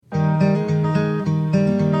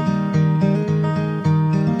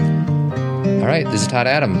right, this is Todd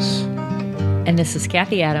Adams. And this is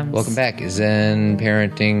Kathy Adams. Welcome back. Zen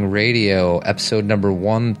Parenting Radio, episode number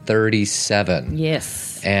 137.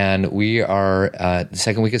 Yes. And we are the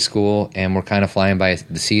second week of school, and we're kind of flying by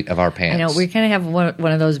the seat of our pants. I know. We kind of have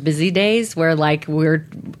one of those busy days where, like, we're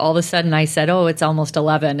all of a sudden I said, oh, it's almost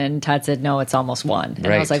 11. And Todd said, no, it's almost 1. And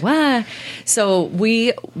right. I was like, what? So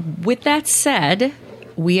with that said,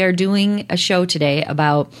 we are doing a show today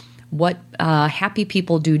about what happy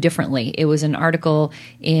people do differently. It was an article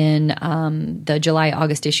in the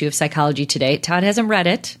July-August issue of Psychology Today. Todd hasn't read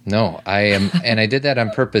it. No, I am, and I did that on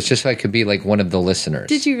purpose just so I could be like one of the listeners.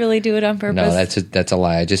 Did you really do it on purpose? No, that's a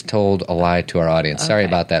lie. I just told a lie to our audience. Sorry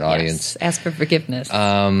about that, audience. Yes. Ask for forgiveness.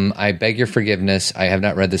 I beg your forgiveness. I have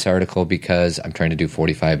not read this article because I'm trying to do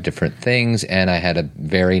 45 different things, and I had a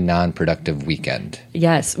very non-productive weekend.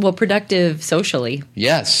 Yes. Well, productive socially.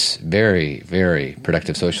 Yes, very, very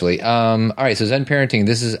productive socially. All right, so Zen Parenting,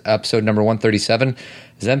 this is episode number 137.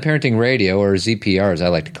 Zen Parenting Radio, or ZPR as I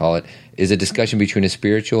like to call it, is a discussion between a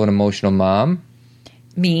spiritual and emotional mom.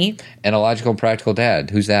 Me. And a logical and practical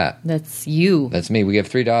dad. Who's that? That's you. That's me. We have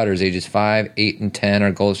 3 daughters, ages 5, 8, and 10.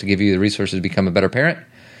 Our goal is to give you the resources to become a better parent,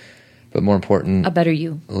 but more important, a better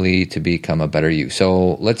you. To become a better you.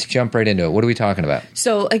 So let's jump right into it. What are we talking about?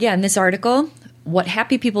 So again, this article, what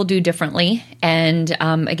happy people do differently. And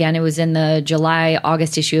again, it was in the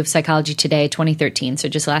July-August issue of Psychology Today, 2013. So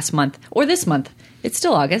just last month, or this month. It's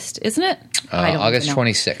still August, isn't it? August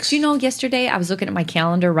 26th. Do you know, yesterday I was looking at my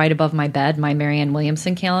calendar right above my bed, my Marianne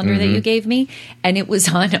Williamson calendar that you gave me, and it was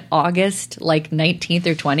on August like 19th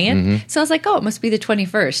or 20th. So I was like, oh, it must be the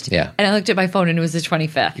 21st. Yeah. And I looked at my phone and it was the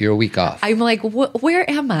 25th. You're a week off. I'm like, where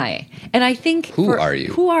am I? And I think, Who are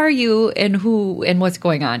you? Who are you and what's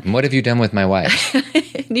going on? And what have you done with my wife?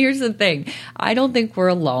 And here's the thing. I don't think we're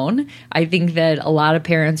alone. I think that a lot of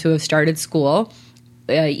parents who have started school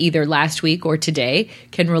either last week or today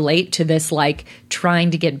can relate to this, like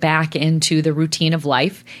trying to get back into the routine of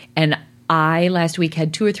life. And I last week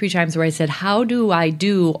had 2 or 3 times where I said, how do I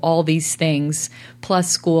do all these things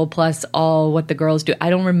plus school plus all what the girls do? I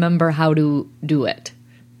don't remember how to do it.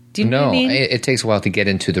 Do you know what I mean? It takes a while to get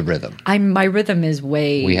into the rhythm. My rhythm is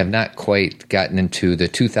way... We have not quite gotten into the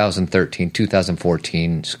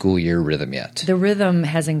 2013-2014 school year rhythm yet. The rhythm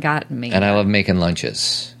hasn't gotten me. And I love making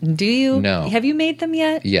lunches. Do you? No. Have you made them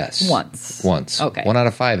yet? Yes. Once. Okay. 1 out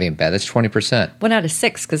of 5 ain't bad. That's 20%. 1 out of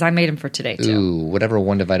 6, because I made them for today, too. Ooh, whatever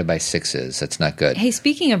 1 divided by 6 is, that's not good. Hey,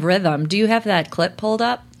 speaking of rhythm, do you have that clip pulled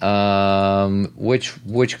up? Which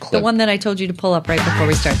clip? The one that I told you to pull up right before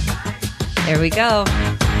we start. There we go.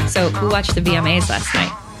 So, who watched the VMAs last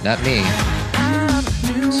night? Not me.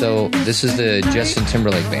 So, this is the Justin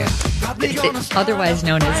Timberlake band. Otherwise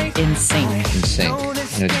known as NSYNC. NSYNC. I'm going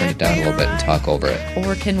to turn it down a little bit and talk over it.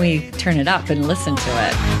 Or can we turn it up and listen to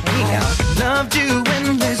it? There you go.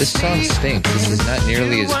 This song stinks. This is not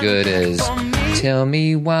nearly as good as Tell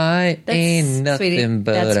Me Why Ain't Nothing Sweetie,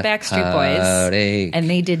 But that's a Backstreet Boys. Heartache. And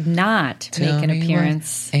they did not make an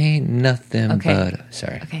appearance. Ain't nothing Okay. but...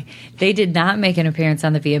 Sorry. Okay. They did not make an appearance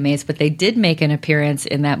on the VMAs, but they did make an appearance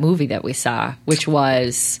in that movie that we saw, which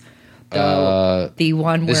was the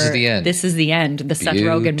one where... This is the End. This is the End, the Seth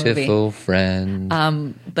Rogen movie. Beautiful friend.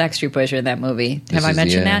 Backstreet Boys are in that movie. This Have I is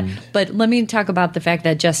mentioned the that? End. But let me talk about the fact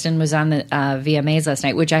that Justin was on the VMAs last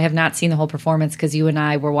night, which I have not seen the whole performance because you and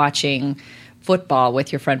I were watching football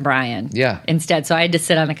with your friend Brian. Yeah. Instead, so I had to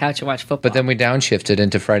sit on the couch and watch football. But then we downshifted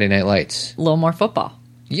into Friday Night Lights. A little more football.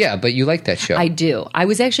 Yeah, but you like that show. I do. I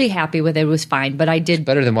was actually happy with it. It was fine, but I did...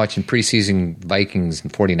 Better than watching preseason Vikings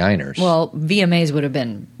and 49ers. Well, VMAs would have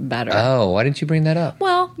been better. Oh, why didn't you bring that up?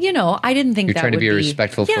 Well, I didn't think You're that trying to would be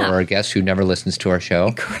respectful for our guest who never listens to our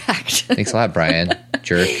show? Correct. Thanks a lot, Brian.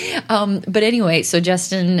 Jerk. But anyway, so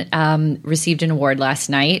Justin received an award last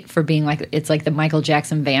night for being it's like the Michael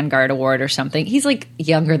Jackson Vanguard Award or something. He's like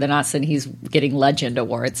younger than us and he's getting legend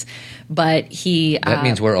awards. But he... That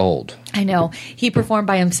means we're old. I know. He performed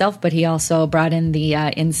by himself, but he also brought in the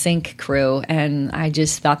NSYNC crew, and I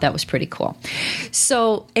just thought that was pretty cool.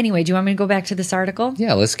 So anyway, do you want me to go back to this article?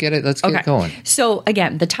 Yeah, let's get it going. So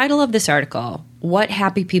again, the title of this article, What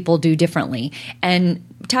Happy People Do Differently. And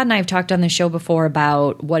Todd and I have talked on the show before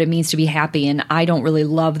about what it means to be happy, and I don't really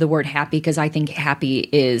love the word happy because I think happy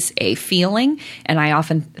is a feeling, and I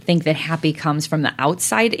often think that happy comes from the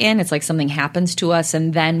outside in. It's like something happens to us,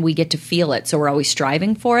 and then we get to feel it, so we're always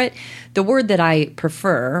striving for it. The word that I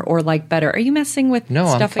prefer or like better, are you messing with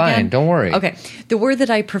stuff I'm fine. again? Don't worry. Okay. The word that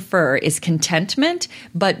I prefer is contentment,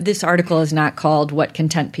 but this article is not called What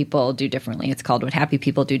Content People Do Differently. It's called What Happy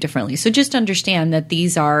People Do Differently. So just understand that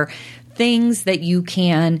these are things that you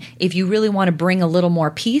can, if you really want to bring a little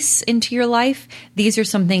more peace into your life, these are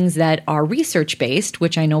some things that are research-based,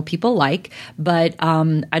 which I know people like, but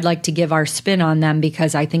I'd like to give our spin on them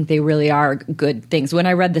because I think they really are good things. When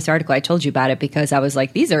I read this article, I told you about it because I was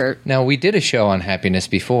like, these are... Now, we did a show on happiness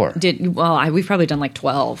before. We've probably done like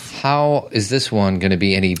 12. How is this one going to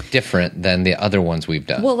be any different than the other ones we've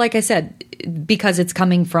done? Well, like I said, because it's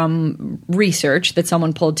coming from research that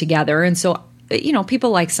someone pulled together, and so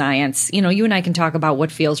people like science. You and I can talk about what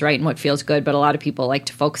feels right and what feels good, but a lot of people like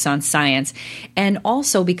to focus on science. And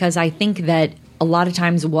also because I think that a lot of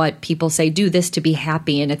times what people say, do this to be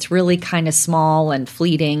happy, and it's really kind of small and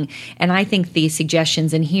fleeting. And I think the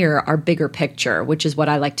suggestions in here are bigger picture, which is what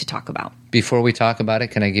I like to talk about. Before we talk about it,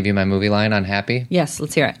 can I give you my movie line on happy? Yes,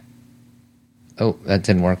 let's hear it. Oh, that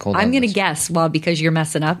didn't work. Hold on. I'm going to guess, because you're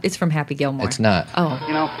messing up. It's from Happy Gilmore. It's not. Oh.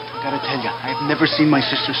 I gotta tell you, I've never seen my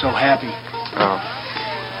sister so happy. Oh.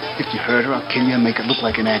 If you hurt her, I'll kill you and make it look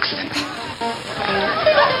like an accident.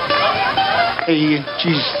 Hey, Ian,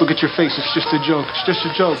 jeez, look at your face. It's just a joke. It's just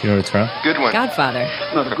a joke. You know what it's from? Good one. Godfather.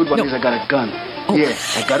 No, the good one is I got a gun. Oh. Yeah,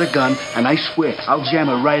 I got a gun, and I swear, I'll jam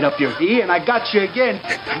it right up your... Ian, I got you again.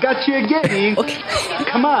 I got you again, Ian. Okay.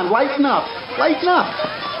 Come on, lighten up. Lighten up.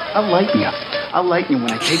 I'll lighten you. I'll lighten you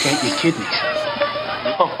when I take out your kidneys.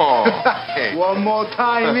 Oh, hey. One more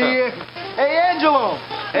time, Ian. Hey, Angelo.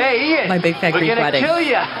 Hey, Ian. My big fat Greek wedding. We're gonna kill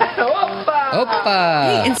you. Opa. Opa!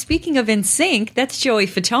 Hey, and speaking of NSYNC, that's Joey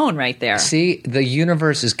Fatone right there. See, the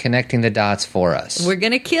universe is connecting the dots for us. We're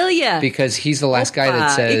going to kill you. Because he's the last guy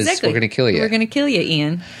that says, exactly. we're going to kill you. We're going to kill you,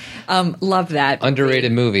 Ian. Love that.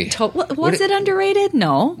 Underrated movie. Was it underrated?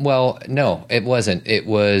 No. Well, no, it wasn't. It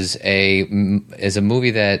was a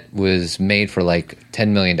movie that was made for like $10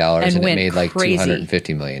 million and it made like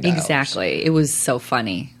 $250 million. Exactly. It was so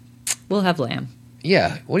funny. We'll have lamb.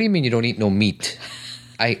 Yeah. What do you mean you don't eat no meat?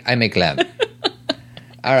 I make lamb.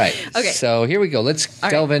 All right. Okay. So here we go. Let's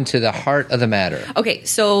delve into the heart of the matter. Okay.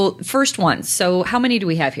 So first one. So how many do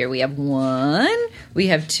we have here? We have 1. We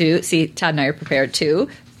have 2. See, Todd and I are prepared. 2,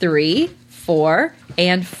 3, 4,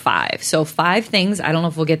 and 5. So 5 things. I don't know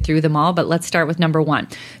if we'll get through them all, but let's start with number 1.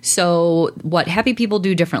 So what happy people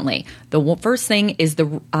do differently. The first thing is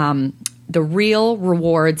the real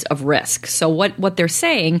rewards of risk. So what they're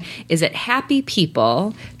saying is that happy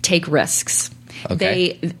people take risks.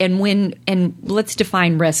 Okay. And let's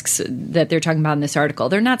define risks that they're talking about in this article.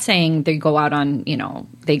 They're not saying they go out on,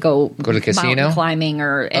 they go to the casino, mountain climbing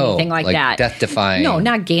or anything like that. Death-defying. No,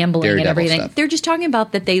 not gambling and everything. Stuff. They're just talking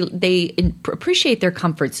about that they appreciate their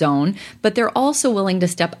comfort zone, but they're also willing to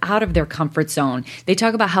step out of their comfort zone. They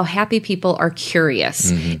talk about how happy people are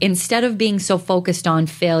curious. Mm-hmm. Instead of being so focused on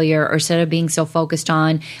failure, or instead of being so focused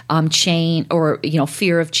on change or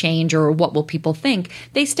fear of change or what will people think,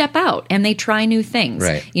 they step out and they try new things.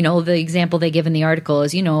 Right. The example they give in the article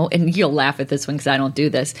is, and you'll laugh at this one because I don't do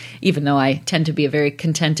this, even though I tend to be a very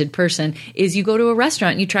contented person, is you go to a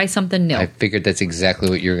restaurant and you try something new. I figured that's exactly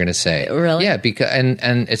what you were going to say. Really? Yeah, because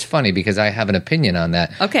and it's funny because I have an opinion on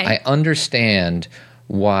that. Okay. I understand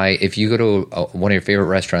why if you go to one of your favorite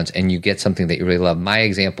restaurants and you get something that you really love. My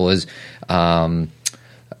example is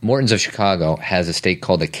Morton's of Chicago has a steak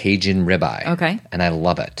called a Cajun ribeye. Okay. And I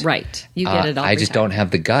love it. Right. You get it all I just don't have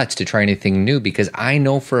the guts to try anything new because I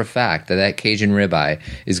know for a fact that Cajun ribeye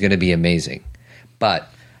is going to be amazing. But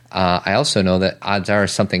I also know that odds are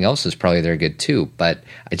something else is probably very good too, but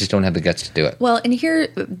I just don't have the guts to do it. Well, and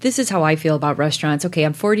this is how I feel about restaurants. Okay,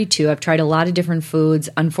 I'm 42. I've tried a lot of different foods.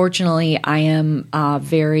 Unfortunately, I am I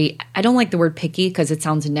don't like the word picky because it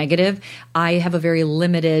sounds negative. I have a very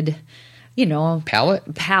limited...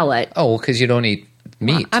 palate. Oh, because you don't eat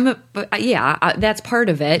meat. That's part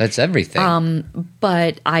of it. That's everything.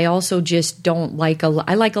 But I also just don't like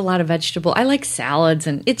I like a lot of vegetable. I like salads,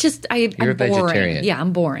 and it's just You're I'm a boring. vegetarian. Yeah,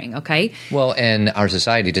 I'm boring. Okay. Well, and our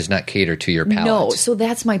society does not cater to your palate. No, so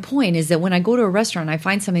that's my point. Is that when I go to a restaurant, I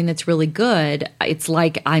find something that's really good. It's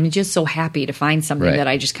like I'm just so happy to find something that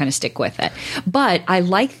I just kind of stick with it. But I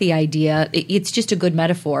like the idea. It's just a good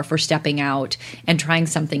metaphor for stepping out and trying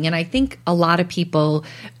something. And I think a lot of people,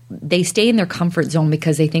 they stay in their comfort zone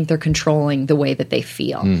because they think they're controlling the way that they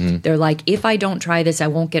feel. Mm-hmm. They're like, if I don't try this, I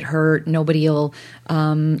won't get hurt. Nobody will,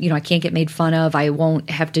 I can't get made fun of. I won't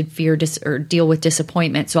have to fear or deal with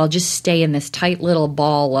disappointment. So I'll just stay in this tight little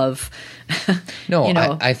ball of,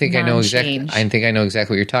 I think I know exactly. non-change. I think I know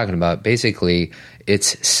exactly what you're talking about. Basically,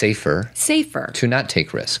 it's safer to not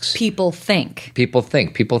take risks. People think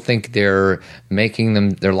they're making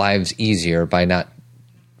their lives easier by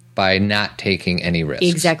not taking any risks.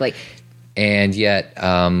 Exactly. And yet,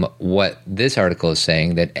 what this article is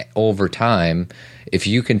saying that over time, if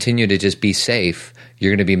you continue to just be safe,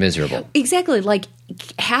 you're going to be miserable. Exactly. Like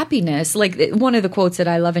happiness. Like one of the quotes that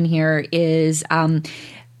I love in here is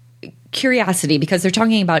curiosity, because they're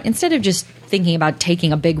talking about, instead of just thinking about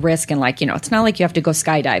taking a big risk and like, it's not like you have to go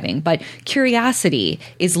skydiving, but curiosity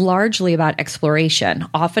is largely about exploration,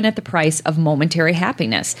 often at the price of momentary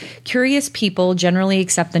happiness. Curious people generally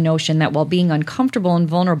accept the notion that while being uncomfortable and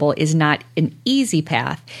vulnerable is not an easy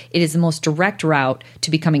path, it is the most direct route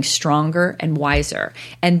to becoming stronger and wiser.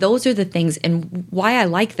 And those are the things, and why I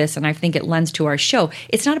like this, and I think it lends to our show,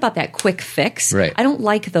 it's not about that quick fix. Right. I don't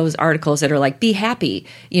like those articles that are like, be happy,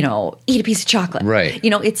 eat a piece of chocolate. Right.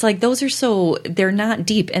 It's like those are they're not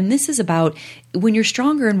deep. And this is about when you're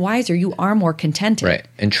stronger and wiser, you are more contented. Right.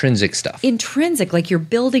 Intrinsic stuff. Intrinsic, like you're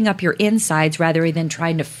building up your insides rather than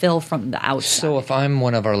trying to fill from the outside. So if I'm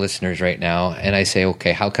one of our listeners right now and I say,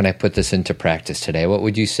 okay, how can I put this into practice today? What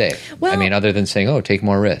would you say? Well, I mean, other than saying, take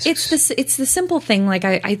more risks. It's the simple thing. Like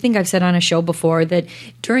I think I've said on a show before that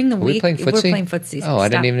during the week, we're playing footsie. Oh, I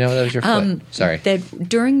didn't even know that was your foot. Sorry. That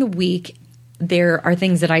during the week, there are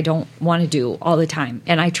things that I don't want to do all the time.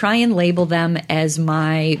 And I try and label them as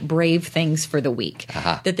my brave things for the week.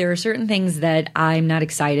 Uh-huh. That there are certain things that I'm not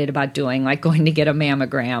excited about doing, like going to get a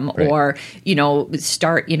mammogram, right. or,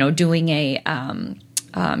 start, doing a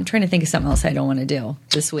I'm trying to think of something else I don't want to do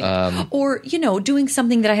this week. Or, doing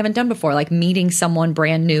something that I haven't done before, like meeting someone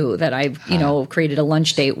brand new that I've, created a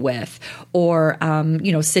lunch date with, or,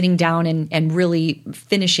 sitting down and really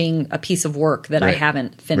finishing a piece of work that right. I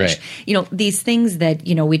haven't finished. Right. These things that,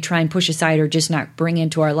 we try and push aside or just not bring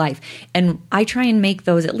into our life. And I try and make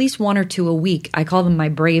those at least one or two a week. I call them my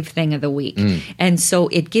brave thing of the week. And so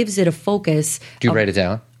it gives it a focus. Do you write it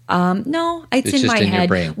down? No, it's in just my in your head.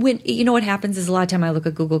 brain. When what happens is a lot of time I look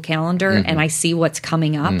at Google Calendar and I see what's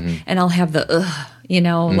coming up, and I'll have the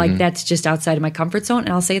like that's just outside of my comfort zone, and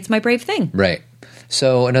I'll say it's my brave thing. Right.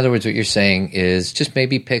 So, in other words, what you're saying is just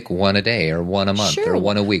maybe pick one a day or one a month or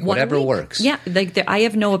one a week, whatever works. Yeah, like I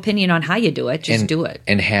have no opinion on how you do it. Just do it.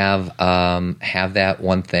 And have that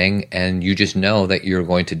one thing, and you just know that you're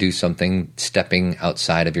going to do something stepping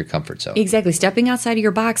outside of your comfort zone. Exactly, stepping outside of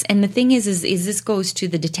your box. And the thing is this goes to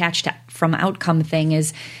the detached from outcome thing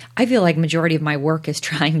is I feel like majority of my work is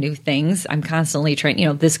trying new things. I'm constantly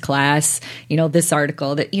trying, this class, this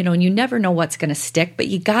article that, and you never know what's going to stick, but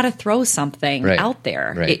you got to throw something right. out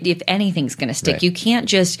there right. if anything's going to stick. Right. You can't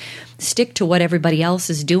just stick to what everybody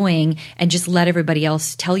else is doing and just let everybody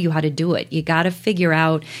else tell you how to do it. You got to figure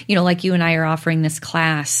out, like you and I are offering this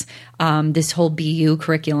class, this whole BU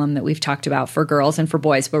curriculum that we've talked about for girls and for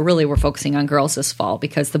boys, but really we're focusing on girls this fall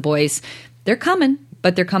because the boys, they're coming.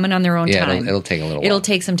 But they're coming on their own time. It'll take a little while. It'll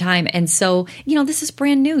take some time. And so, this is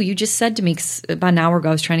brand new. You just said to me about an hour ago,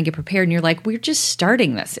 I was trying to get prepared, and you're like, we're just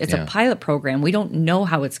starting this. It's a pilot program. We don't know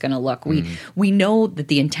how it's going to look. We know that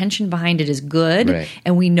the intention behind it is good, right.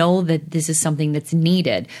 and we know that this is something that's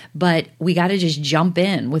needed. But we got to just jump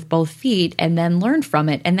in with both feet and then learn from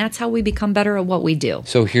it. And that's how we become better at what we do.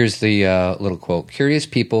 So here's the little quote. Curious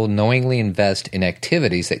people knowingly invest in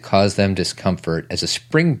activities that cause them discomfort as a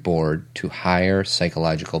springboard to higher psychological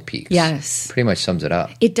peaks. Yes. Pretty much sums it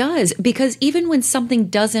up. It does, because even when something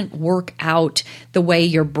doesn't work out the way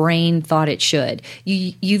your brain thought it should,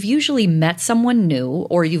 you've usually met someone new,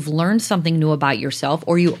 or you've learned something new about yourself,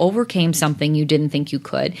 or you overcame something you didn't think you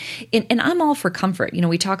could. And I'm all for comfort.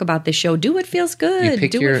 We talk about this show, do what feels good, you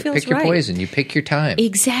pick do your, what feels pick your right. poison. You pick your time.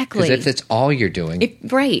 Exactly. Because if it's all you're doing,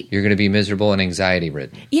 right. you're going to be miserable and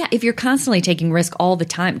anxiety-ridden. Yeah, if you're constantly taking risk all the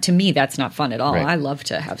time, to me, that's not fun at all. Right. I love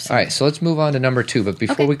to have some. All right, so let's move on to number 2. But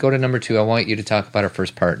before we go to number 2, I want you to talk about our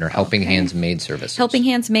first partner, Helping Hands Maid Services. Helping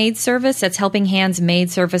Hands Maid Service. That's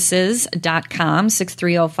helpinghandsmaidservices.com,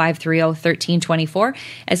 630-530-1324.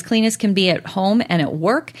 As clean as can be at home and at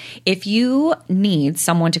work. If you need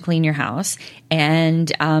someone to clean your house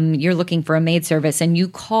and you're looking for a maid service and you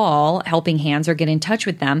call Helping Hands or get in touch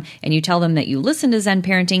with them and you tell them that you listen to Zen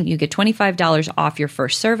Parenting, you get $25 off your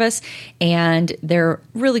first service. And they're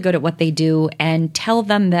really good at what they do. And tell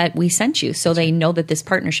them that we sent you so they know that this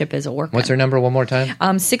partnership is a work. What's their number one more time?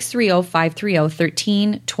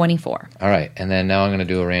 630-530-1324. All right. And then now I'm going to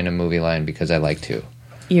do a random movie line because I like to.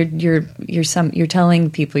 You're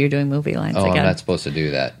telling people you're doing movie lines again. I'm not supposed to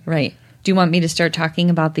do that. Right. Do you want me to start talking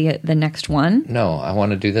about the next one? No, I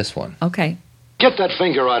want to do this one. Okay. Get that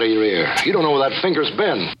finger out of your ear. You don't know where that finger's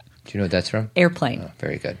been. Do you know what that's from? Airplane. Oh,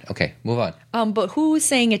 very good. Okay, move on. But who was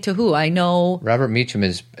saying it to who? I know Robert Meacham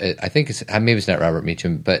is. I think it's maybe it's not Robert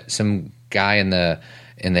Meacham, but some guy in the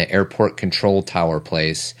airport control tower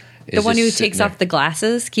place. The one who takes off the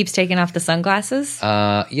glasses, keeps taking off the sunglasses?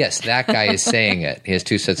 Yes, that guy is saying it. He has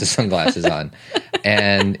 2 sets of sunglasses on.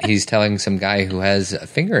 And he's telling some guy who has a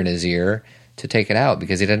finger in his ear to take it out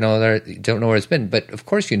because he don't know where it's been. But of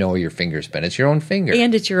course you know where your finger's been. It's your own finger.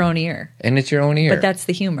 And it's your own ear. And it's your own ear. But that's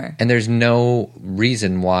the humor. And there's no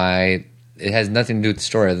reason why it has nothing to do with the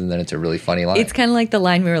story other than it's a really funny line. It's kind of like the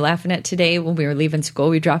line we were laughing at today when we were leaving school.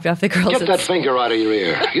 We dropped off the girls. Get that finger out of your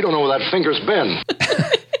ear. You don't know where that finger's been.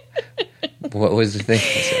 What was the thing?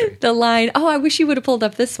 Sorry. The line, I wish you would have pulled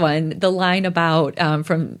up this one. The line about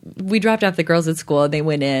we dropped off the girls at school and they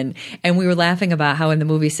went in and we were laughing about how in the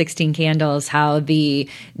movie 16 Candles, how the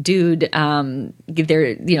dude,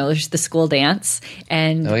 there's the school dance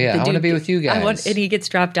and I want to be with you guys. And he gets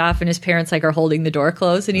dropped off and his parents are holding the door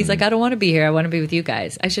closed and he's like, I don't want to be here. I want to be with you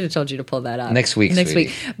guys. I should have told you to pull that up. Next week.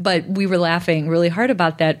 But we were laughing really hard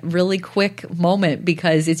about that really quick moment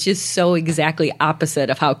because it's just so exactly opposite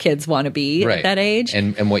of how kids want to be at that age.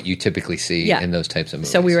 And what you typically see in those types of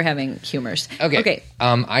movies. So we were having humors. Okay.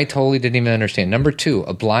 I totally didn't even understand. Number 2,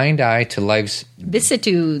 a blind eye to life's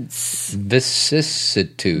vicissitudes.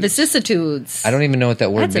 I don't even know what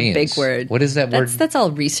that word means. That's a big word. What is that word? That's all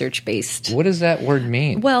research based. What does that word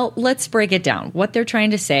mean? Well, let's break it down. What they're trying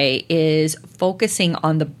to say is focusing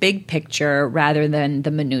on the big picture rather than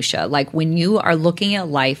the minutia. Like when you are looking at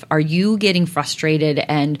life, are you getting frustrated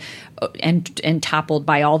and toppled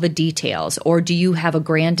by all the details, or do you have a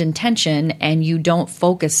grand intention and you don't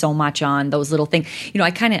focus so much on those little things? I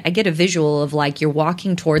get a visual of like you're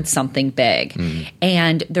walking towards something big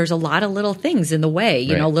and there's a lot of little things in the way,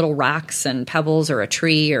 little rocks and pebbles or a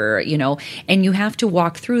tree or, and you have to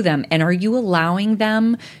walk through them. And are you allowing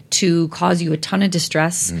them to cause you a ton of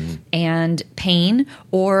distress and pain,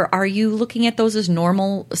 or are you looking at those as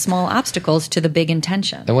normal small obstacles to the big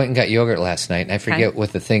intention? I went and got yogurt last night and I forget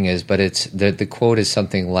what the thing is, but it's the quote is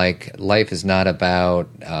something like life is not about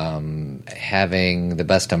having the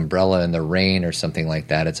best umbrella in the rain or something like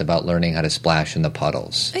that. It's about learning how to splash in the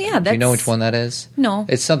puddles. Yeah, do you know which one that is? No.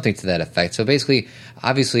 It's something to that effect. So basically,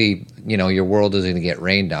 obviously, your world is going to get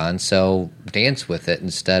rained on, so dance with it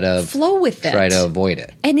instead of flow with it. Try to avoid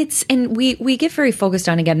it. And we get very focused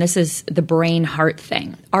on, again, this is the brain heart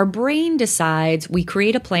thing. Our brain decides, we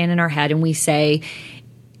create a plan in our head and we say,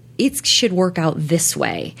 it should work out this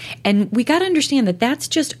way. And we got to understand that that's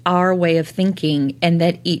just our way of thinking, and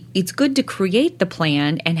that it's good to create the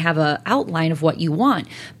plan and have an outline of what you want.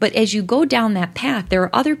 But as you go down that path, there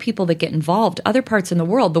are other people that get involved, other parts in the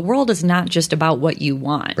world. The world is not just about what you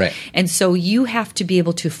want. Right. And so you have to be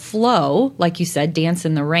able to flow, like you said, dance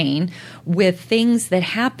in the rain, with things that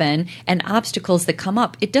happen and obstacles that come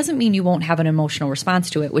up. It doesn't mean you won't have an emotional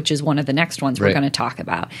response to it, which is one of the next ones we're going to talk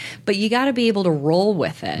about. But you got to be able to roll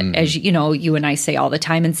with it. As you and I say all the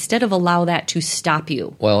time, instead of allow that to stop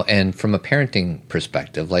you. Well, and from a parenting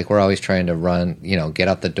perspective, like we're always trying to run, get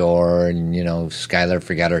out the door and, Skylar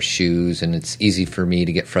forgot her shoes and it's easy for me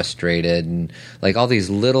to get frustrated and like all these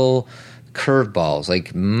little curveballs,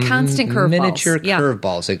 like constant curveballs, miniature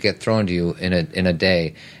curveballs that get thrown to you in a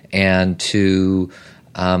day. And to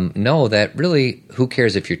know that really, who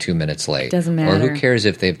cares if you're 2 minutes late? Doesn't matter. Or who cares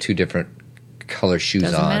if they have 2 different color shoes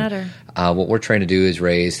Doesn't on? Matter. What we're trying to do is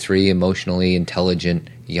raise 3 emotionally intelligent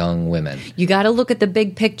young women. You got to look at the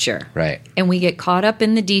big picture. Right. And we get caught up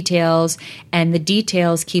in the details, and the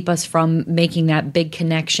details keep us from making that big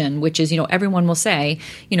connection, which is, everyone will say,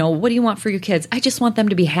 what do you want for your kids? I just want them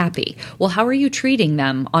to be happy. Well, how are you treating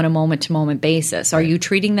them on a moment-to-moment basis? Are you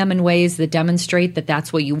treating them in ways that demonstrate that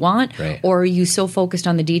that's what you want? Right. Or are you so focused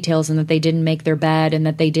on the details and that they didn't make their bed and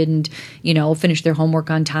that they didn't, finish their homework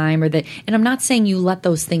on time? And I'm not saying you let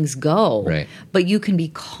those things go, right, but you can be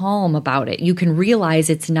calm about it. You can realize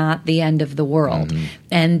it's not the end of the world.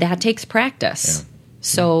 And that takes practice. Yeah.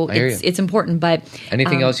 So it's important. But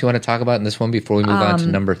anything else you want to talk about in this one before we move on to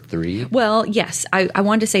number 3? Well, yes. I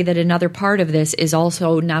wanted to say that another part of this is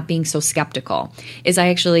also not being so skeptical. I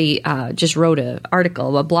actually just wrote a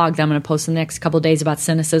blog that I'm going to post in the next couple of days about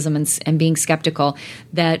cynicism and being skeptical,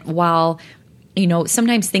 that while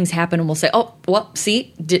sometimes things happen and we'll say, oh, well,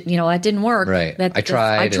 see, that didn't work. Right. I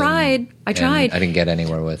tried. I didn't get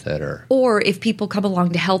anywhere with it. Or if people come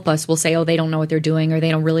along to help us, we'll say, oh, they don't know what they're doing, or they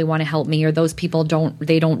don't really want to help me, or those people don't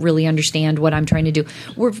really understand what I'm trying to do.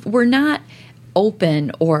 We're not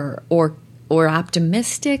open or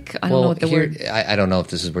optimistic. I don't know what the word. I don't know if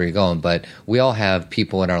this is where you're going, but we all have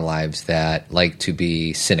people in our lives that like to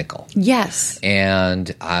be cynical. Yes.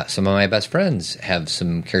 And some of my best friends have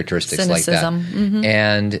some characteristics Cynicism. like that. Mm-hmm.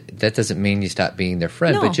 And that doesn't mean you stop being their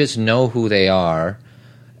friend, No. but just know who they are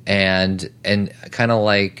and kind of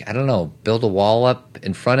like, I don't know, build a wall up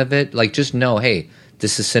in front of it. Like just know, hey,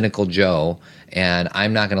 this is cynical Joe, and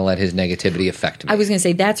I'm not going to let his negativity affect me. I was going to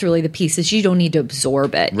say that's really the piece is you don't need to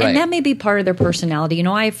absorb it. Right. And that may be part of their personality. You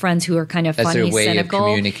know, I have friends who are kind of That's funny, their way cynical. of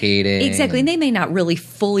communicating. Exactly. And they may not really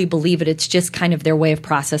fully believe it. It's just kind of their way of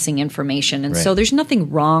processing information. And so Right. there's nothing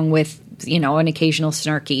wrong with, you know, an occasional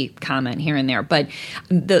snarky comment here and there. But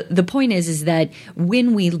the point is that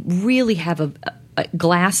when we really have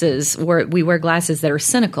glasses where we wear glasses that are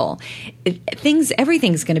cynical,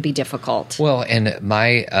 everything's going to be difficult. Well, and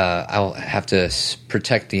I'll have to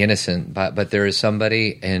protect the innocent, but there is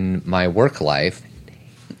somebody in my work life.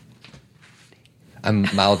 I'm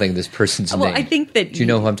mouthing this person's name. Well, I think that... Do you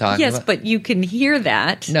know who I'm talking about? Yes, but you can hear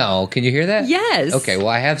that. No, can you hear that? Yes. Okay, well,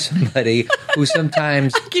 I have somebody who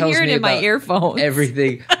sometimes can tells hear it me in my about earphones.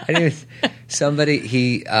 everything. Somebody,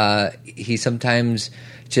 he sometimes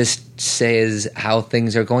just says how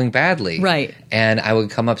things are going badly. Right. And I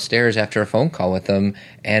would come upstairs after a phone call with him,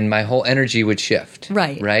 and my whole energy would shift.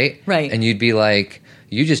 Right. Right? Right. And you'd be like,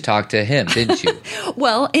 you just talked to him, didn't you?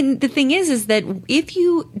 Well, and the thing is that if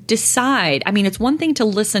you decide, I mean, it's one thing to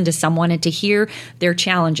listen to someone and to hear their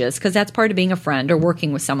challenges, because that's part of being a friend or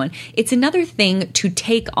working with someone. It's another thing to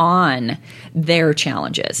take on their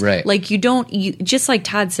challenges. Right. Like just like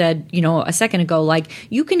Todd said, you know, a second ago, like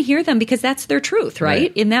you can hear them because that's their truth,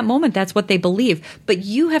 right? In that moment, that's what they believe. But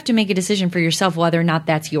you have to make a decision for yourself whether or not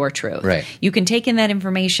that's your truth. Right. You can take in that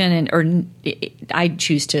information or I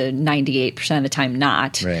choose to 98% of the time not.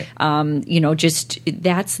 Right. You know, just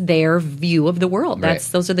that's their view of the world.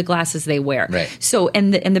 Those are the glasses they wear. Right. So,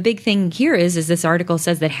 and the big thing here is this article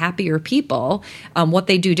says that happier people, what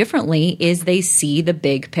they do differently is they see the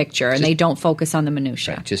big picture and they don't focus on the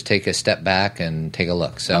minutia. Right. Just take a step back and take a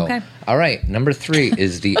look. So, Okay. All right, number 3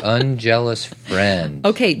 is the unjealous friend.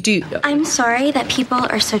 Okay. I'm sorry that people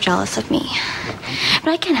are so jealous of me, but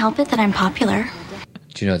I can't help it that I'm popular.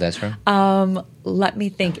 Do you know what that's from? Let me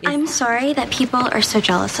think. I'm sorry that people are so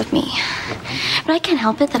jealous of me, but I can't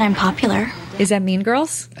help it that I'm popular. Is that Mean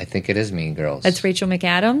Girls? I think it is Mean Girls. That's Rachel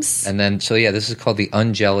McAdams. And then, so yeah, this is called the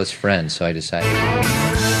unjealous friend. So I decided.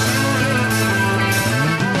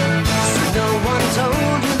 No one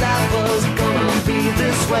told you that was gonna be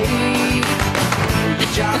this way.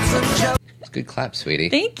 The job's a joke. It's a good clap, sweetie.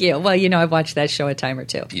 Thank you. Well, you know, I've watched that show a time or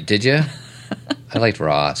two. Did you? I liked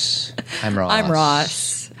Ross. I'm Ross. I'm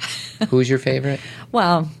Ross. Who's your favorite?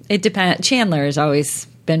 Well, it depends. Chandler has always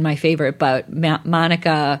been my favorite, but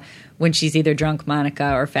Monica, when she's either drunk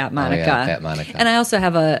Monica or fat Monica. Oh, yeah, fat Monica. And I also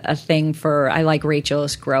have a thing I like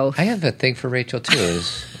Rachel's growth. I have a thing for Rachel too.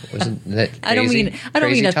 Wasn't that crazy? I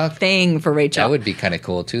don't mean a talk? thing for Rachel. That would be kind of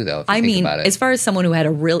cool too, though. If you I think mean, about it. as far as someone who had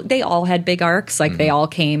they all had big arcs, like they all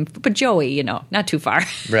came, but Joey, you know, not too far.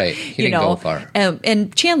 Right. He didn't go far.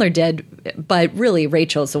 And Chandler did, but really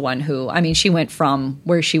Rachel's the one who, I mean, she went from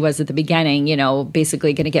where she was at the beginning, you know,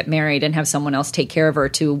 basically going to get married and have someone else take care of her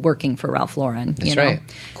to working for Ralph Lauren. That's you know? right.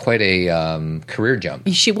 Quite a career jump.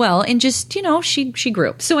 And just, you know, she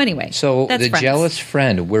grew. So anyway. So that's the friends. jealous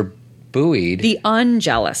friend, we're buoyed. The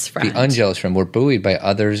unjealous friend. The unjealous friend, we're buoyed by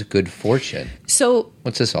others' good fortune. So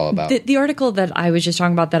what's this all about? The article that I was just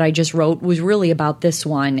talking about that I just wrote was really about this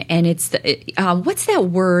one, and it's what's that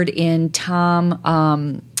word in Tom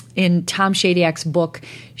Shadyack's book?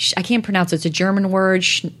 I can't pronounce it. It's a German word.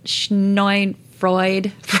 Schadenfreude.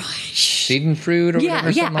 Schadenfreude or whatever.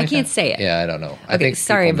 Yeah, something like I can't that? say it. Yeah, I don't know. I Okay, think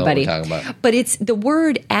sorry people know everybody. what we're talking about. But it's the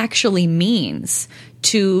word actually means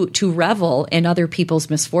to revel in other people's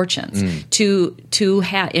misfortunes, to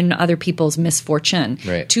in other people's misfortune,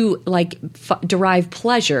 Right. to like derive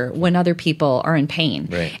pleasure when other people are in pain.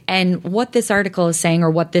 Right. And what this article is saying, or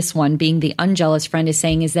what this one being the unjealous friend is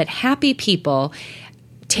saying, is that happy people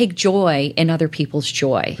take joy in other people's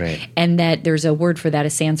joy. Right. And that there's a word for that, a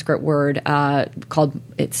Sanskrit word called,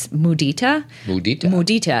 it's mudita.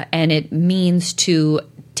 Mudita. And it means to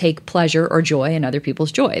take pleasure or joy in other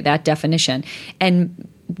people's joy, that definition. And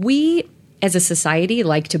we, as a society,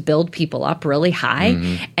 like to build people up really high,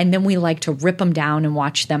 and then we like to rip them down and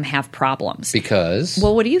watch them have problems. Because?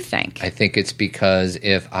 Well, what do you think? I think it's because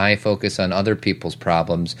if I focus on other people's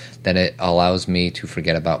problems, then it allows me to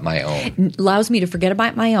forget about my own. Allows me to forget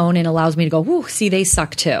about my own and allows me to go, whoo, see, they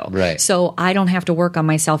suck too. Right. So I don't have to work on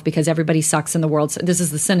myself because everybody sucks in the world. So this is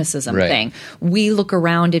the cynicism Right. thing. We look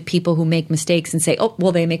around at people who make mistakes and say, oh,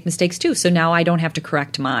 well, they make mistakes too. So now I don't have to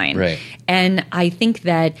correct mine. Right. And I think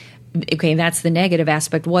that, okay, that's the negative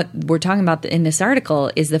aspect. What we're talking about in this article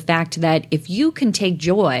is the fact that if you can take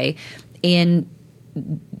joy in,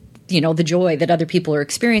 you know, the joy that other people are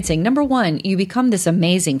experiencing, number one, you become this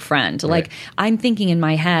amazing friend. Like, I'm thinking in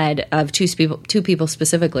my head of two people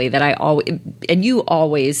specifically that I always, and you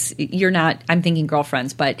always, you're not, I'm thinking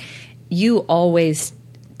girlfriends, but you always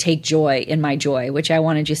take joy in my joy, which I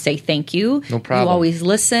want to just say thank you. No problem. You always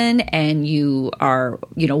listen, and you are,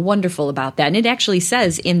 wonderful about that. And it actually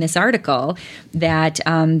says in this article that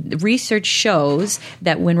research shows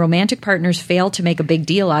that when romantic partners fail to make a big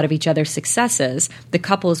deal out of each other's successes, the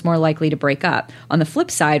couple is more likely to break up. On the flip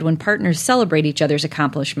side, when partners celebrate each other's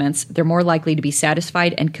accomplishments, they're more likely to be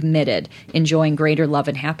satisfied and committed, enjoying greater love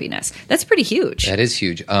and happiness. That's pretty huge. That is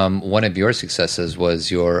huge. One of your successes was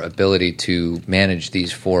your ability to manage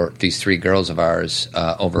these three girls of ours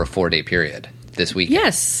over a 4-day period this weekend.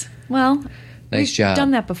 Yes. Well, nice we've job.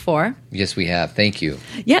 done that before. Yes, we have. Thank you.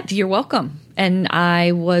 Yeah, you're welcome. And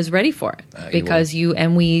I was ready for it because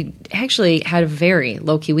we actually had a very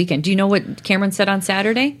low-key weekend. Do you know what Cameron said on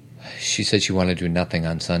Saturday? She said she wanted to do nothing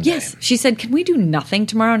on Sunday. Yes. She said, can we do nothing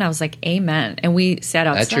tomorrow? And I was like, amen. And we sat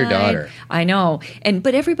outside. That's your daughter. I know.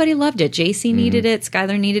 But everybody loved it. JC needed it.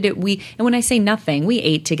 Skylar needed it. And when I say nothing, we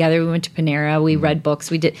ate together. We went to Panera. We read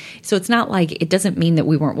books. We did. So it's not like, it doesn't mean that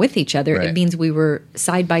we weren't with each other. Right. It means we were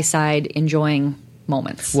side by side enjoying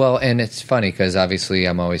moments. Well, and it's funny because obviously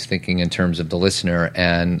I'm always thinking in terms of the listener,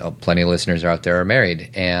 and plenty of listeners out there are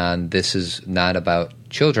married. And this is not about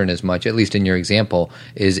children as much, at least in your example,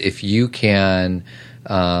 is if you can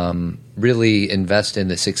really invest in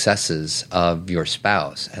the successes of your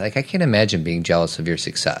spouse. Like, I can't imagine being jealous of your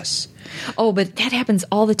success. Oh, but that happens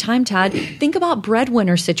all the time, Todd. Think about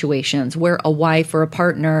breadwinner situations where a wife or a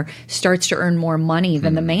partner starts to earn more money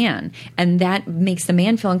than the man. And that makes the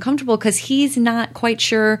man feel uncomfortable because he's not quite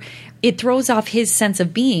sure. It throws off his sense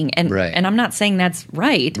of being. And Right. and I'm not saying that's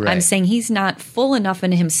right. Right. I'm saying he's not full enough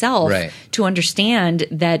in himself Right. to understand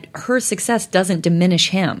that her success doesn't diminish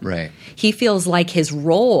him. Right. He feels like his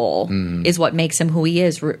role is what makes him who he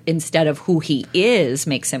is instead of who he is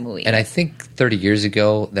makes him who he is. And I think 30 years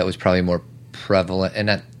ago, that was probably more prevalent. And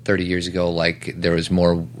not 30 years ago, like there was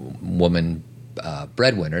more woman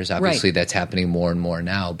breadwinners. Obviously, that's happening more and more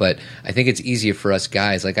now. But I think it's easier for us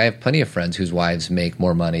guys. Like, I have plenty of friends whose wives make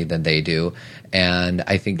more money than they do. And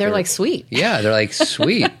I think They're like, sweet. Yeah, they're like,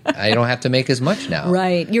 sweet. I don't have to make as much now.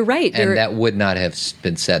 Right. You're right. And that would not have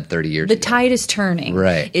been said 30 years The ago. tide is turning.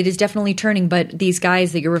 Right. It is definitely turning. But these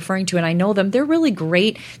guys that you're referring to, and I know them, they're really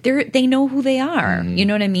great. They know who they are. You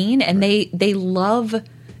know what I mean? And they love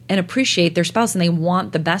and appreciate their spouse, and they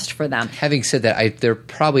want the best for them. Having said that, there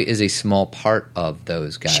probably is a small part of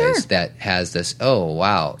those guys Sure. that has this, oh,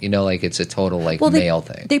 wow, like it's a total male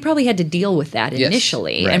thing. They probably had to deal with that Yes,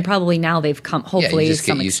 initially, right. and probably now they've come, hopefully, you just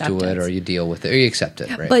get some used acceptance. to it, or you deal with it, or you accept it,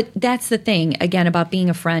 right? But that's the thing, again, about being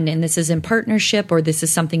a friend, and this is in partnership, or this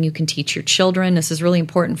is something you can teach your children. This is really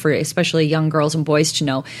important for especially young girls and boys to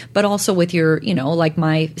know, but also with your, like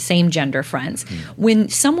my same gender friends. When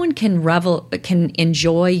someone can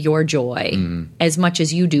enjoy your joy as much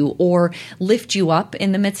as you do, or lift you up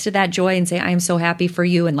in the midst of that joy and say, I am so happy for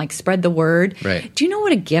you, and like spread the word. Right. Do you know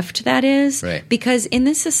what a gift that is? Right. Because in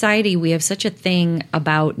this society, we have such a thing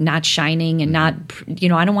about not shining and not,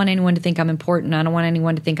 I don't want anyone to think I'm important. I don't want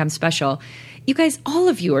anyone to think I'm special. You guys, all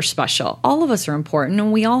of you are special. All of us are important,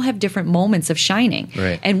 and we all have different moments of shining.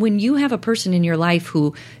 Right. And when you have a person in your life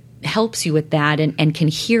who helps you with that and can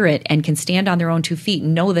hear it and can stand on their own 2 feet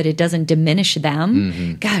and know that it doesn't diminish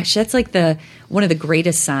them, gosh, that's like one of the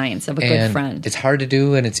greatest signs of a good friend. It's hard to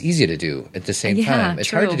do and it's easy to do at the same time.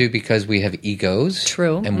 It's hard to do because we have egos.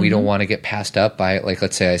 True. And we don't want to get passed up by, like,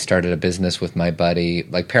 let's say I started a business with my buddy,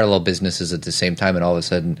 like parallel businesses at the same time, and all of a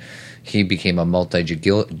sudden he became a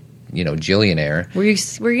jillionaire. Were you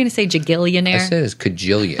going to say jagillionaire? I said it's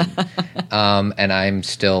cajillion. And I'm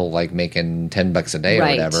still like making $10 a day or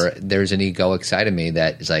Right. whatever. There's an ego inside of me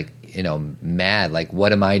that is like, mad. Like,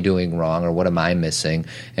 what am I doing wrong, or what am I missing?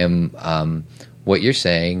 And what you're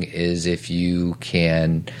saying is, if you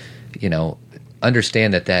can,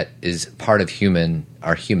 understand that is part of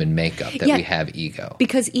our human makeup, that we have ego.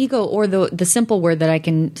 Because ego, or the simple word that I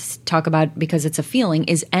can talk about because it's a feeling,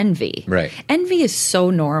 is envy. Right. Envy is so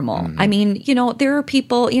normal. I mean, there are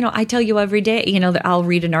people, I tell you every day, that I'll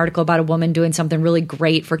read an article about a woman doing something really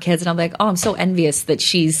great for kids, and I'm like, oh, I'm so envious that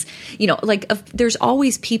she's, there's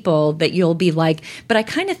always people that you'll be like, but I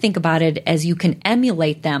kind of think about it as you can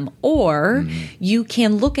emulate them, or you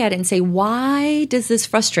can look at it and say, why does this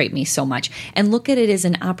frustrate me so much? And look at it as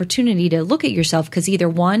an opportunity to look at yourself, because either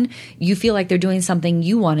one, you feel like they're doing something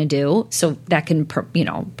you want to do, so that can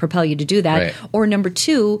propel you to do that, Right. or number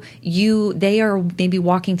two, they are maybe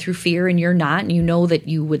walking through fear and you're not, and you know that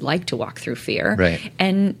you would like to walk through fear, Right.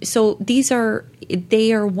 And so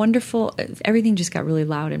they are wonderful. Everything just got really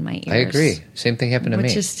loud in my ears. I agree. Same thing happened to What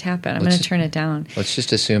me. just happened? I'm Let's going to turn it down. Let's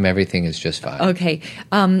just assume everything is just fine. Okay.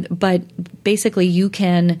 But basically you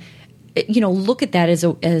can look at that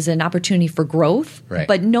as an opportunity for growth. Right.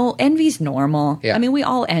 But no, envy's normal. Yeah. I mean, we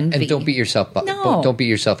all envy. And don't beat yourself up. No. Don't beat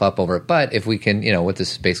yourself up over it. But if we can, what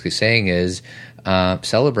this is basically saying is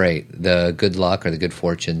celebrate the good luck or the good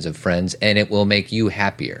fortunes of friends, and it will make you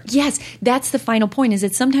happier. Yes, that's the final point, is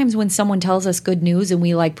that sometimes when someone tells us good news and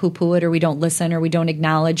we like poo-poo it, or we don't listen, or we don't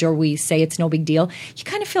acknowledge, or we say it's no big deal, you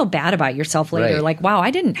kind of feel bad about yourself later. Right. Like, wow,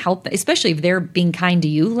 I didn't help, especially if they're being kind to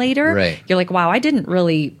you later. Right. You're like, wow, I didn't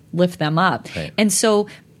really lift them up. Right. And so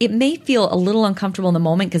it may feel a little uncomfortable in the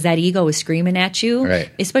moment because that ego is screaming at you, Right.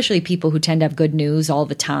 especially people who tend to have good news all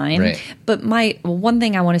the time. Right. But my one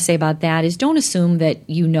thing I want to say about that is don't assume that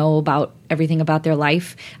you know about everything about their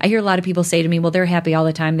life. I hear a lot of people say to me, well, they're happy all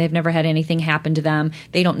the time. They've never had anything happen to them.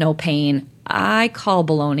 They don't know pain. I call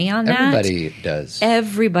baloney on that. Everybody does.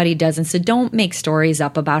 Everybody does. And so don't make stories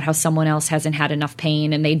up about how someone else hasn't had enough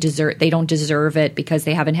pain and they don't deserve it because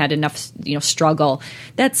they haven't had enough, struggle.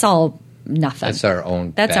 That's all nothing. That's our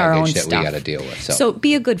own That's our own baggage that stuff. we got to deal with. So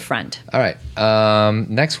be a good friend. All right.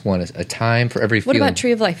 Next one is a time for every What feeling. about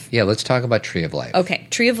Tree of Life? Yeah, let's talk about Tree of Life. Okay,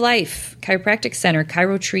 Tree of Life, Chiropractic Center,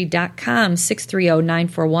 chirotree.com,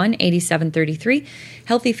 630-941-8733.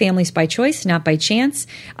 Healthy families by choice, not by chance.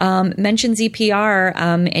 Mention ZPR,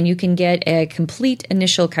 and you can get a complete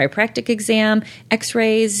initial chiropractic exam,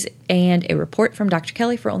 x-rays, and a report from Dr.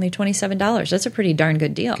 Kelly for only $27. That's a pretty darn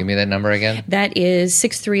good deal. Give me that number again. That is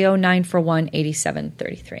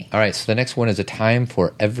 630-941-8733. All right, so the next one is a time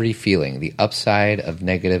for every feeling, the upside of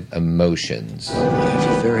negative emotions. I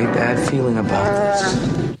have a very bad feeling about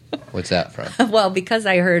this. What's that from? Well, because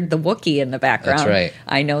I heard the Wookiee in the background, That's right.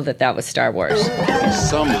 I know that was Star Wars.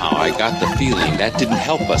 Somehow I got the feeling that didn't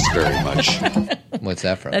help us very much. What's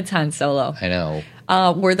that from? That's Han Solo. I know.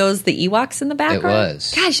 Were those the Ewoks in the background? It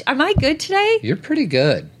was. Gosh, am I good today? You're pretty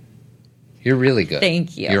good. You're really good.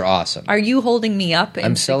 Thank you. You're awesome. Are you holding me up in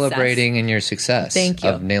I'm success? celebrating in your success. Thank you.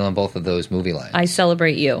 Of nailing both of those movie lines. I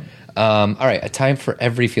celebrate you. All right, a time for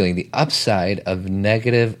every feeling, the upside of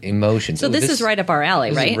negative emotions. So Ooh, this is right up our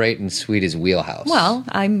alley, this right? is right in Sweetie's wheelhouse. Well,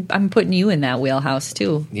 I'm putting you in that wheelhouse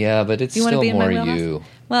too. Yeah, but it's You wanna still be in my more wheelhouse? you.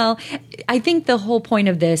 Well, I think the whole point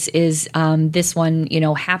of this is this one,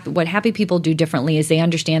 what happy people do differently is they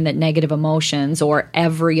understand that negative emotions, or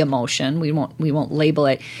every emotion, we won't label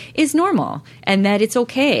it, is normal, and that it's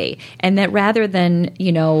okay, and that rather than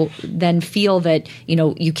feel that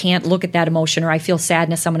you can't look at that emotion, or I feel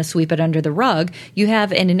sadness, I'm going to sweep it under the rug. You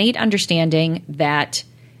have an innate understanding that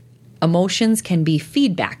emotions can be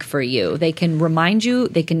feedback for you. They can remind you,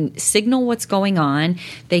 they can signal what's going on,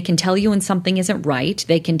 they can tell you when something isn't right,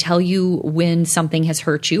 they can tell you when something has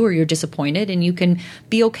hurt you or you're disappointed, and you can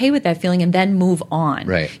be okay with that feeling and then move on.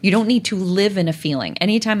 Right. You don't need to live in a feeling.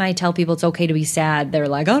 Anytime I tell people it's okay to be sad, they're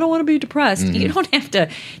like, I don't want to be depressed. You don't have to.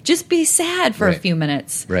 Just be sad for a Right. few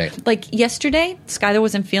minutes. Right. Like yesterday, Skylar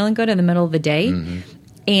wasn't feeling good in the middle of the day,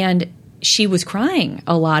 and she was crying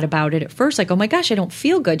a lot about it at first, like, oh my gosh, I don't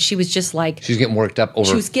feel good. She was just like, She was getting worked up over,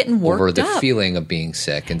 She was getting worked over the up. feeling of being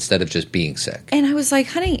sick instead of just being sick. and I was like,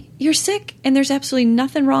 honey, you're sick and there's absolutely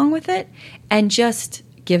nothing wrong with it, and just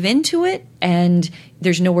give into it, and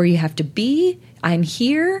there's nowhere you have to be. I'm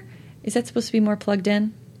here. Is that supposed to be more plugged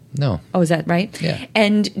in? No. Oh, is that right? Yeah.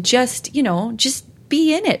 And just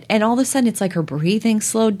be in it. And all of a sudden, it's like her breathing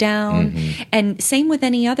slowed down. And same with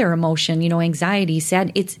any other emotion, anxiety,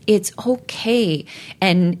 sad. It's okay.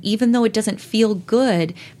 And even though it doesn't feel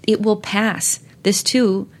good, it will pass. This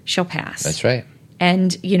too shall pass. That's right.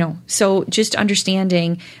 And, so just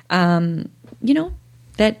understanding,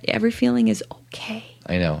 that every feeling is okay.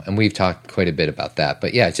 I know. And we've talked quite a bit about that.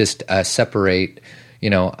 But yeah, just separate,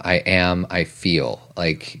 I feel.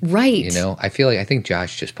 Like, Right. I think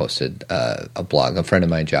Josh just posted a blog, a friend of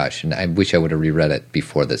mine, Josh, and I wish I would have reread it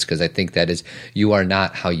before this, because I think that is, you are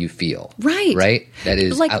not how you feel. Right. Right? That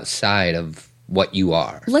is Like- outside of what you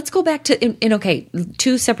are. Let's go back to, okay,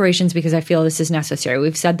 two separations, because I feel this is necessary.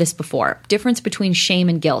 We've said this before. Difference between shame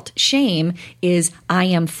and guilt. Shame is I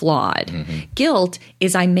am flawed. Guilt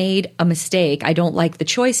is I made a mistake. I don't like the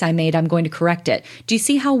choice I made. I'm going to correct it. Do you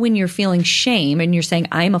see how when you're feeling shame and you're saying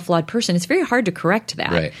I am a flawed person, it's very hard to correct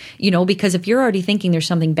that. Right. Because if you're already thinking there's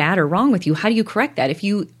something bad or wrong with you, how do you correct that? If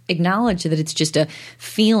you acknowledge that it's just a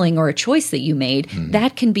feeling or a choice that you made,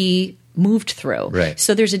 that can be moved through. Right.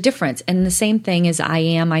 So there's a difference. And the same thing as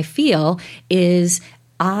I feel is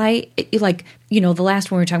the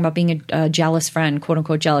last one we were talking about being a jealous friend, quote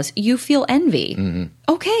unquote jealous, you feel envy.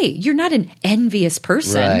 Okay. You're not an envious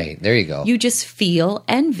person. Right. There you go. You just feel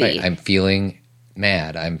envy. Right. I'm feeling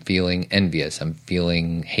mad. I'm feeling envious. I'm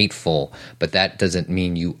feeling hateful. But that doesn't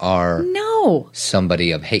mean you are No.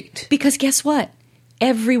 somebody of hate. Because guess what?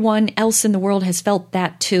 everyone else in the world has felt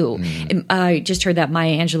that too. And I just heard that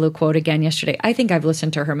Maya Angelou quote again yesterday. I think I've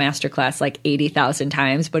listened to her masterclass like 80,000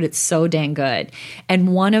 times, but it's so dang good.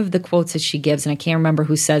 And one of the quotes that she gives, and I can't remember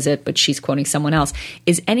who says it, but she's quoting someone else,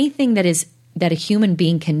 is anything that a human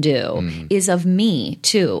being can do is of me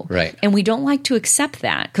too. Right. And we don't like to accept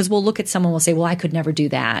that because we'll look at someone, we'll say, well, I could never do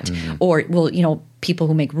that. Or, well, you know, people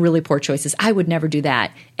who make really poor choices, I would never do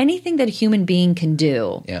that. Anything that a human being can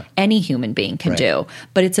do, any human being can do.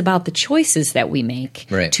 But it's about the choices that we make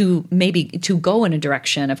to maybe to go in a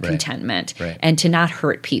direction of contentment and to not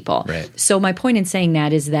hurt people. So my point in saying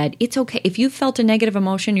that is that it's okay. If you felt a negative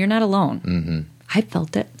emotion, you're not alone. I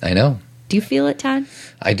felt it. I know. Do you feel it, Todd?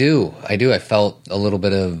 I do. I felt a little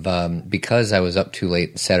bit of, because I was up too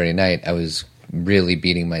late Saturday night, I was really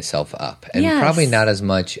beating myself up. And probably not as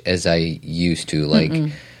much as I used to. Like,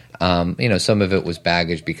 you know, some of it was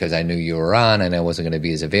baggage because I knew you were on and I wasn't going to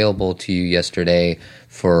be as available to you yesterday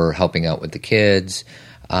for helping out with the kids.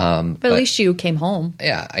 But at least you came home.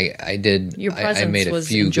 Yeah, I did. Your presence I made a was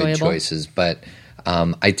few enjoyable. good choices, but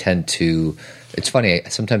I tend to... It's funny.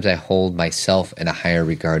 Sometimes I hold myself in a higher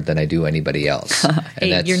regard than I do anybody else.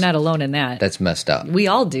 Hey, you're not alone in that. That's messed up. We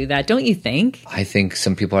all do that, don't you think? I think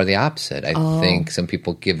some people are the opposite. I think some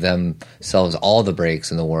people give themselves all the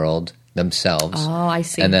breaks in the world themselves. Oh, I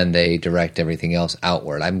see. And then they direct everything else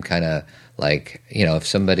outward. I'm kind of like, you know, if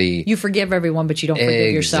somebody... You forgive everyone, but you don't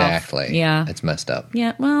forgive yourself. Exactly. Yeah. It's messed up.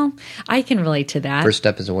 Yeah, well, I can relate to that. First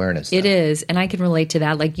step is awareness. It is, and I can relate to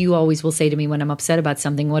that. Like you always will say to me when I'm upset about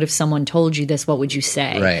something, what if someone told you this, what would you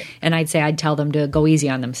say? Right. And I'd say I'd tell them to go easy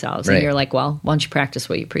on themselves. And you're like, well, why don't you practice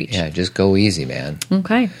what you preach? Yeah, just go easy, man.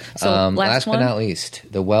 Okay. So last one. but not least,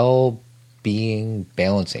 the well-being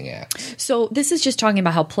balancing act. So this is just talking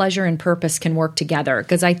about how pleasure and purpose can work together,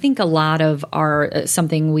 because I think a lot of our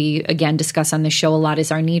something we again discuss on the show a lot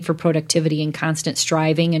is our need for productivity and constant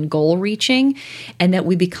striving and goal reaching, and that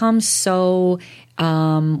we become so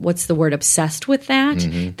obsessed with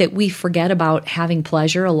that, that we forget about having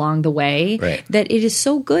pleasure along the way, that it is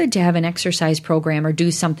so good to have an exercise program or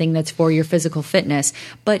do something that's for your physical fitness.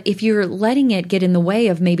 But if you're letting it get in the way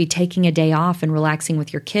of maybe taking a day off and relaxing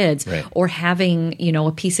with your kids, or having, you know,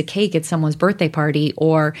 a piece of cake at someone's birthday party,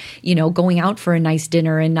 or, you know, going out for a nice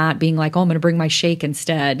dinner and not being like, oh, I'm going to bring my shake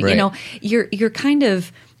instead, you know, you're kind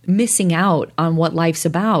of missing out on what life's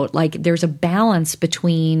about. Like there's a balance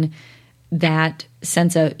between that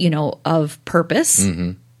sense of, you know, of purpose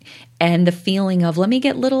and the feeling of, let me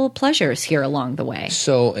get little pleasures here along the way.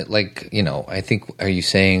 So, like, you know, I think, are you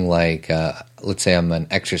saying like, let's say I'm an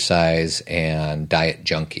exercise and diet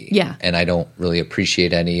junkie. Yeah. And I don't really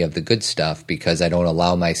appreciate any of the good stuff because I don't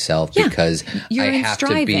allow myself because I have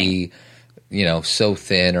to be, you know, so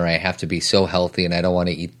thin, or I have to be so healthy and I don't want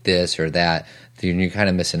to eat this or that. You're kind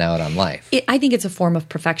of missing out on life. I think it's a form of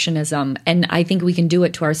perfectionism, and I think we can do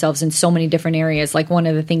it to ourselves in so many different areas. Like one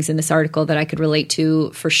of the things in this article that I could relate to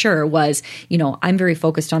for sure was, you know, I'm very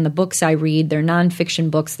focused on the books I read. They're nonfiction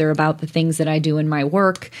books. They're about the things that I do in my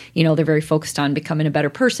work. You know, they're very focused on becoming a better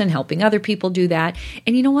person, helping other people do that.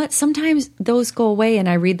 And you know what? Sometimes those go away and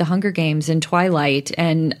I read The Hunger Games and Twilight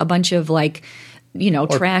and a bunch of like, you know,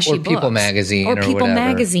 trashy books. Or People Magazine or People whatever.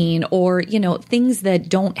 Magazine, or, you know, things that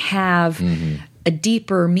don't have a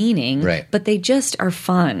deeper meaning, but they just are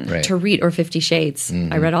fun to read. Or 50 Shades.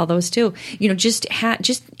 I read all those too. You know, just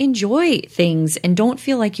enjoy things and don't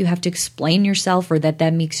feel like you have to explain yourself or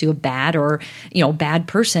that makes you a bad or, you know, bad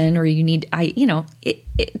person, or you need,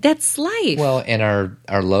 that's life. Well, and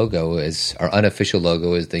our logo is, our unofficial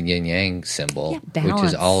logo is the yin yang symbol, which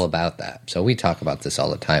is all about that. So we talk about this all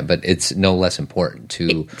the time, but it's no less important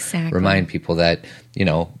to remind people that, you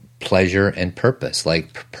know, pleasure and purpose.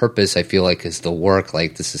 Like purpose, I feel like, is the work.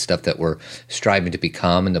 Like this is stuff that we're striving to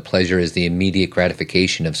become, and the pleasure is the immediate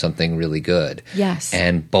gratification of something really good. Yes.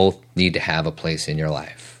 And both need to have a place in your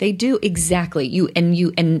life. They do, exactly.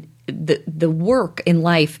 The work in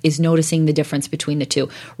life is noticing the difference between the two,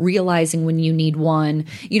 realizing when you need one.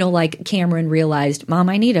 You know, like Cameron realized, Mom,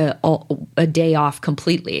 I need a day off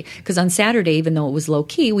completely. Because on Saturday, even though it was low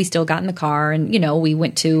key, we still got in the car and, you know, we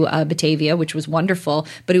went to Batavia, which was wonderful.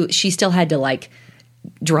 But she still had to like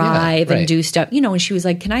drive and do stuff, you know, and she was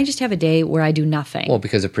like, can I just have a day where I do nothing? Well,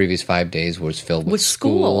 because the previous 5 days was filled with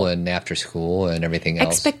school and after school and everything else.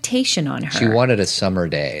 Expectation on her. She wanted a summer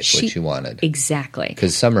day is what she wanted. Exactly.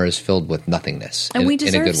 Because summer is filled with nothingness. And we in a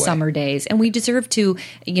deserve good way. summer days. And we deserve to,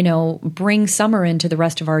 you know, bring summer into the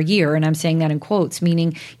rest of our year. And I'm saying that in quotes,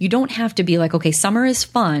 meaning you don't have to be like, okay, summer is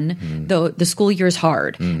fun, though the school year is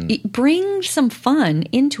hard. Bring some fun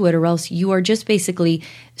into it, or else you are just basically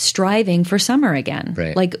striving for summer again. Right.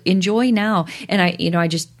 Right. Like, enjoy now. And I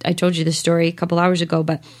told you this story a couple hours ago,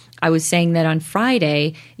 but I was saying that on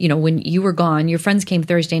Friday, when you were gone, your friends came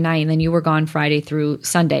Thursday night, and then you were gone Friday through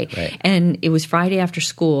Sunday. Right. And it was Friday after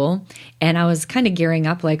school, and I was kind of gearing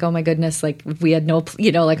up, like, oh my goodness, like we had no,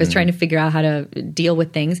 I was trying to figure out how to deal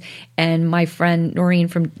with things. And my friend Noreen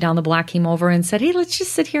from down the block came over and said, hey, let's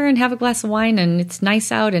just sit here and have a glass of wine, and it's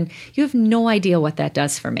nice out. And you have no idea what that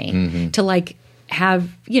does for me to like have,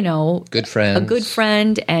 good friends, a good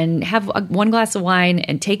friend, and have one glass of wine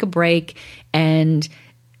and take a break. And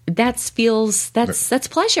that's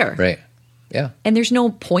pleasure. Right. Yeah. And there's no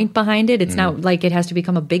point behind it. It's not like it has to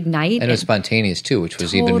become a big night. And it was spontaneous too, which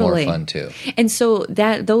was even more fun too. And so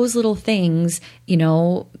those little things, they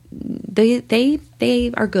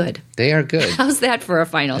are good. They are good. How's that for a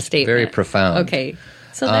final statement? Very profound. Okay.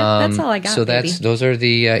 So that's all I got. So those are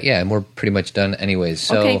the and we're pretty much done anyways.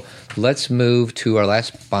 So let's move to our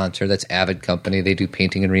last sponsor. That's Avid Company. They do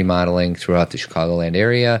painting and remodeling throughout the Chicagoland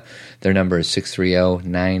area. Their number is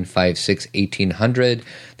 630-956-1800.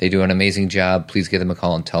 They do an amazing job. Please give them a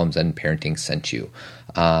call and tell them Zen Parenting sent you.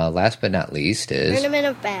 Last but not least is Tournament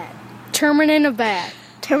of Bad. Tournament of Bad.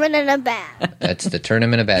 Tournament of Bad. That's the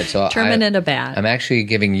Tournament of Bad. So Tournament of Bad. I'm actually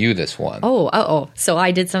giving you this one. Oh. So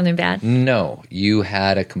I did something bad? No, you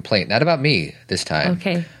had a complaint. Not about me this time.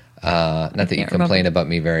 Okay. Not that you complain about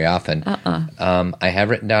me very often. I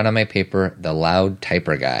have written down on my paper, the loud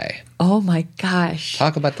typer guy. Oh my gosh.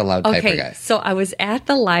 Talk about the loud typer guy. So I was at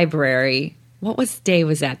the library. What day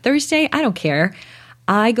was that? Thursday? I don't care.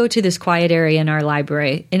 I go to this quiet area in our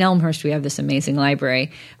library. In Elmhurst, we have this amazing library.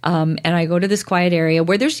 And I go to this quiet area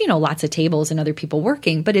where there's, lots of tables and other people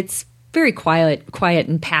working, but it's very quiet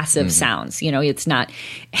and passive sounds. It's not.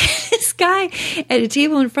 This guy at a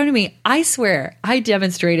table in front of me, I swear, I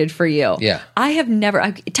demonstrated for you. Yeah. I have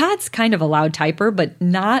never. Todd's kind of a loud typer, but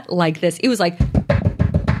not like this. It was like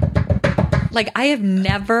I have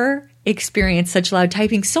never experienced such loud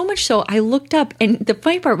typing. So much so, I looked up, and the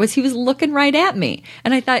funny part was he was looking right at me.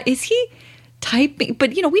 And I thought, is he typing? But,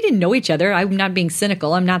 we didn't know each other. I'm not being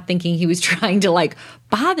cynical. I'm not thinking he was trying to,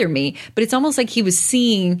 bother me. But it's almost like he was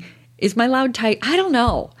seeing, is my loud type? I don't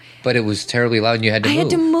know. But it was terribly loud, and you had to move. I had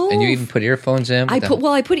to move. And you even put earphones in? I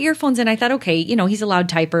put earphones in. I thought, okay, he's a loud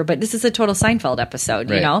typer, but this is a total Seinfeld episode,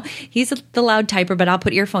 right. He's the loud typer, but I'll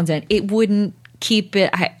put earphones in. It wouldn't keep it.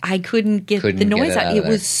 I couldn't get the noise out. It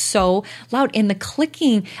was so loud. And the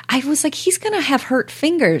clicking, I was like, he's going to have hurt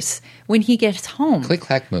fingers when he gets home. Click,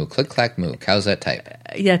 clack, moo. Click, clack, moo. How's that type?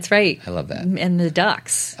 That's right. I love that. And the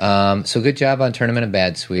ducks. So good job on Tournament of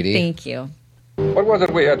Bad, sweetie. Thank you. What was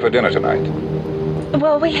it we had for dinner tonight?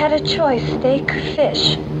 Well, we had a choice, steak,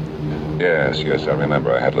 fish. Yes, I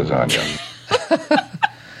remember. I had lasagna.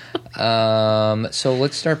 So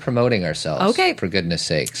let's start promoting ourselves. Okay. For goodness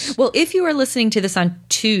sakes. Well, if you are listening to this on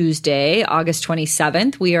Tuesday, August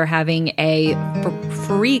 27th, we are having a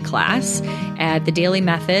free class at the Daily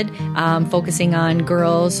Method, focusing on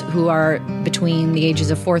girls who are between the ages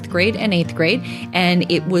of 4th grade and 8th grade.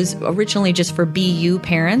 And it was originally just for BU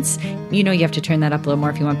parents. You have to turn that up a little more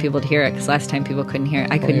if you want people to hear it, because last time people couldn't hear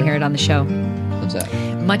it. I couldn't hear it on the show. What's that?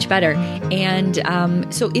 Much better. And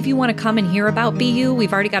so if you want to come and hear about BU,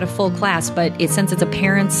 we've already got a full class, but since it's a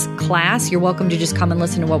parents class, you're welcome to just come and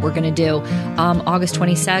listen to what we're going to do. August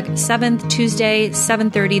 27th, Tuesday,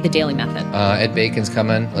 7:30, the Daily Method. Ed Bacon's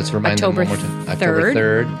coming. Let's remind them one more time. October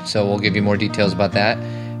 3rd. So we'll give you more details about that.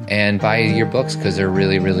 And buy your books because they're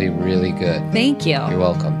really, really, really good. Thank you. You're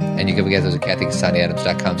welcome. And you can get those at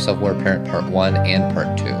KathyCasaniAdams.com. Self-Aware Parent Part 1 and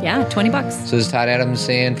Part 2. Yeah, $20. So this is Todd Adams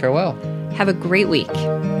saying farewell. Have a great week.